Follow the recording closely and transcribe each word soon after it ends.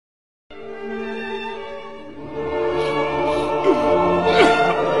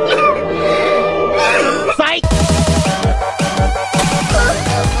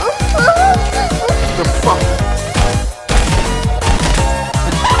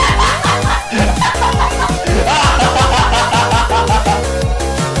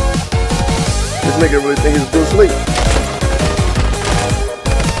nigga really think he's Bruce Lee.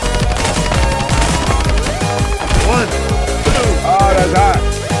 One, two. Oh, that's hot.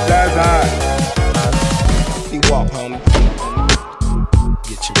 That's hot. He walk, homie.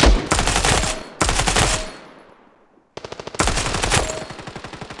 Get you.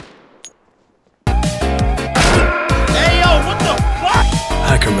 Hey, yo, what the fuck?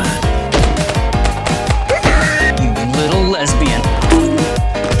 Hacker man. You little lesbian.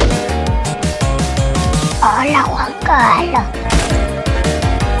 Hola, Juan Carlos.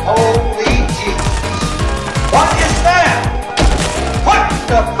 Holy Jesus. What is that? What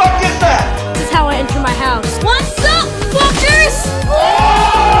the fuck is that? This is how I enter my house. What's up, fuckers?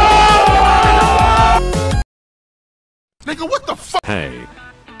 Nigga, what the fuck? Hey.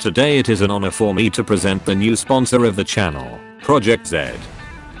 Today it is an honor for me to present the new sponsor of the channel, Project Z.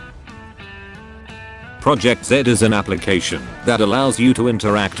 Project Z is an application that allows you to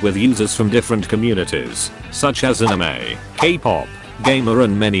interact with users from different communities, such as anime, K-pop, gamer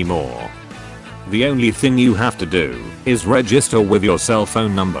and many more. The only thing you have to do is register with your cell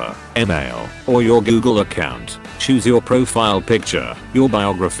phone number, email, or your Google account, choose your profile picture, your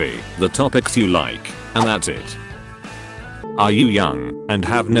biography, the topics you like, and that's it. Are you young and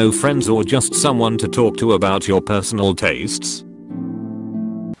have no friends or just someone to talk to about your personal tastes?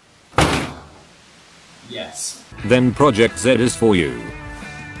 Yes. Then Project Z is for you.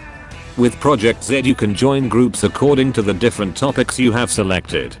 With Project Z you can join groups according to the different topics you have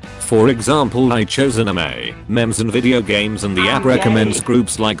selected. For example, I chose anime, memes and video games, and the app recommends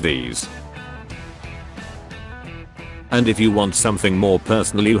groups like these. And if you want something more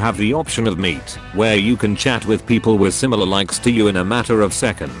personal, you have the option of Meet, where you can chat with people with similar likes to you in a matter of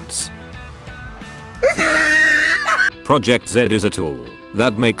seconds. Project Z is a tool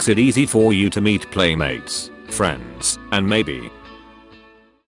that makes it easy for you to meet playmates, friends, and maybe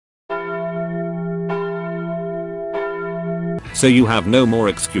so you have no more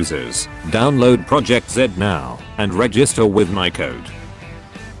excuses. Download Project Z now and register with my code.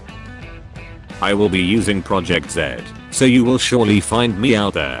 I will be using Project Z, so you will surely find me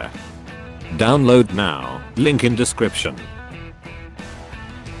out there. Download now, link in description.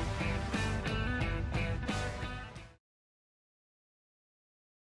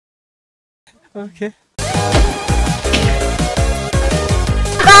 Okay.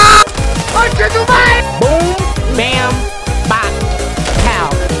 Boom, bam, bop, pow.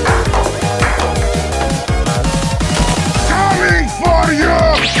 Coming for you!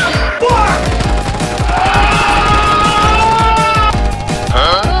 Fuck!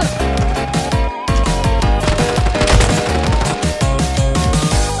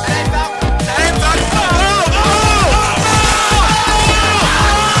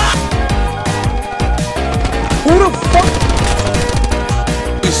 Who the fuck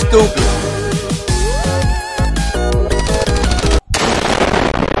is stupid?